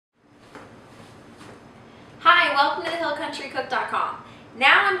welcome to thehillcountrycook.com.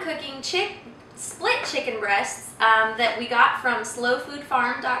 Now I'm cooking split chicken breasts that we got from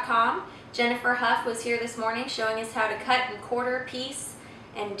slowfoodfarm.com. Jennifer Huff was here this morning showing us how to cut and quarter, piece,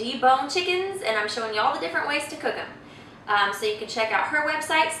 and debone chickens, and I'm showing you all the different ways to cook them. So you can check out her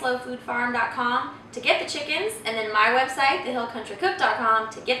website, slowfoodfarm.com, to get the chickens, and then my website, thehillcountrycook.com,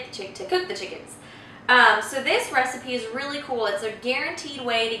 to cook the chickens. So this recipe is really cool. It's a guaranteed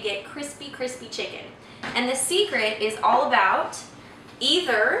way to get crispy chicken. And the secret is all about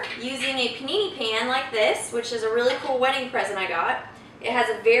either using a panini pan like this, which is a really cool wedding present I got. It has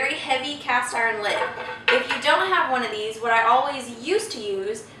a very heavy cast iron lid. If you don't have one of these, what I always used to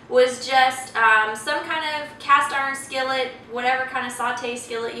use was just some kind of cast iron skillet, whatever kind of saute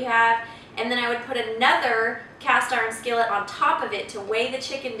skillet you have, and then I would put another cast iron skillet on top of it to weigh the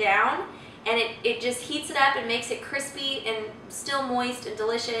chicken down, and it just heats it up and makes it crispy and still moist and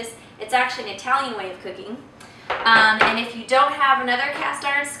delicious. It's actually an Italian way of cooking. And if you don't have another cast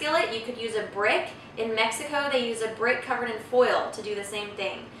iron skillet, you could use a brick. In Mexico, they use a brick covered in foil to do the same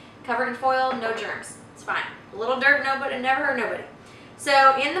thing. Covered in foil, no germs. It's fine. A little dirt, nobody, never hurt nobody.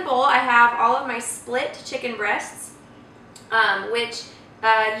 So in the bowl, I have all of my split chicken breasts, which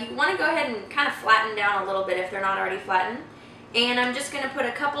you want to go ahead and kind of flatten down a little bit if they're not already flattened. And I'm just going to put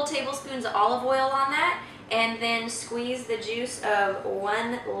a couple tablespoons of olive oil on that, and then squeeze the juice of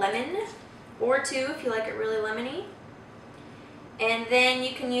 1 lemon, or 2 if you like it really lemony. And then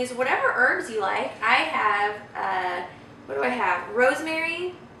you can use whatever herbs you like. I have, what do I have?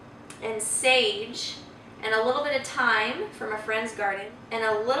 Rosemary and sage and a little bit of thyme from a friend's garden and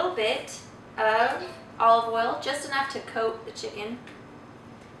a little bit of olive oil, just enough to coat the chicken.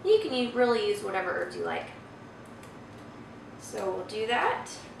 You can really use whatever herbs you like. So we'll do that.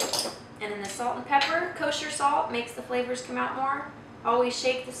 And then the salt and pepper, kosher salt, makes the flavors come out more. Always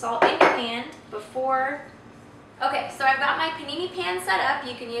shake the salt in your hand before. Okay, so I've got my panini pan set up.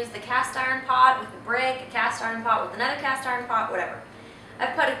 You can use the cast iron pot with a brick, a cast iron pot with another cast iron pot, whatever.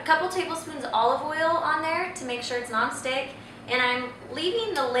 I've put a couple tablespoons of olive oil on there to make sure it's non-stick, and I'm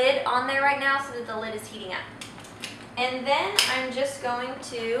leaving the lid on there right now so that the lid is heating up. And then I'm just going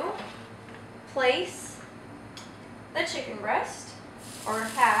to place the chicken breast or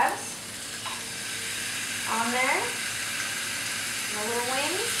halves on there, and a little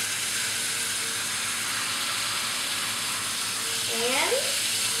wing. And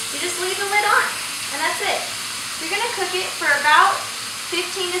you just leave the lid on, and that's it. You're going to cook it for about 15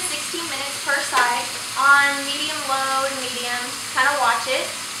 to 16 minutes per side on medium, low, and medium. Kind of watch it.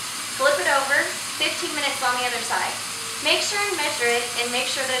 Flip it over, 15 minutes on the other side. Make sure and measure it, and make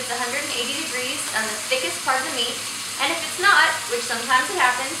sure that it's 180 degrees on the thickest part of the meat. And if it's not, which sometimes it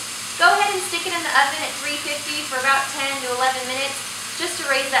happens, go ahead and stick it in the oven at 350 for about 10 to 11 minutes, just to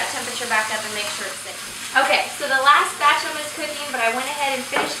raise that temperature back up and make sure it's thick. Okay, so the last batch of them is cooking, but I went ahead and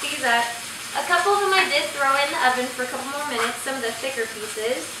finished these up. A couple of them I did throw in the oven for a couple more minutes, some of the thicker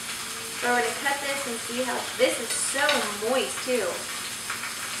pieces. So we're going to cut this and see how, this is so moist too.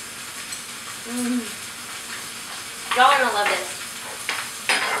 Y'all are going to love this.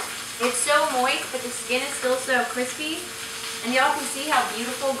 It's so moist, but the skin is still so crispy. And y'all can see how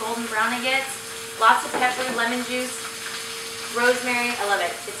beautiful golden brown it gets. Lots of pepper, lemon juice, rosemary. I love it.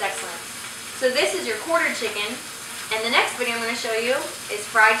 It's excellent. So this is your quartered chicken. And the next video I'm going to show you is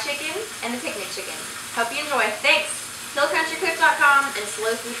fried chicken and the picnic chicken. Hope you enjoy. Thanks. hillcountrycook.com and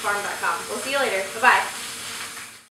slowfoodfarm.com. We'll see you later. Bye-bye.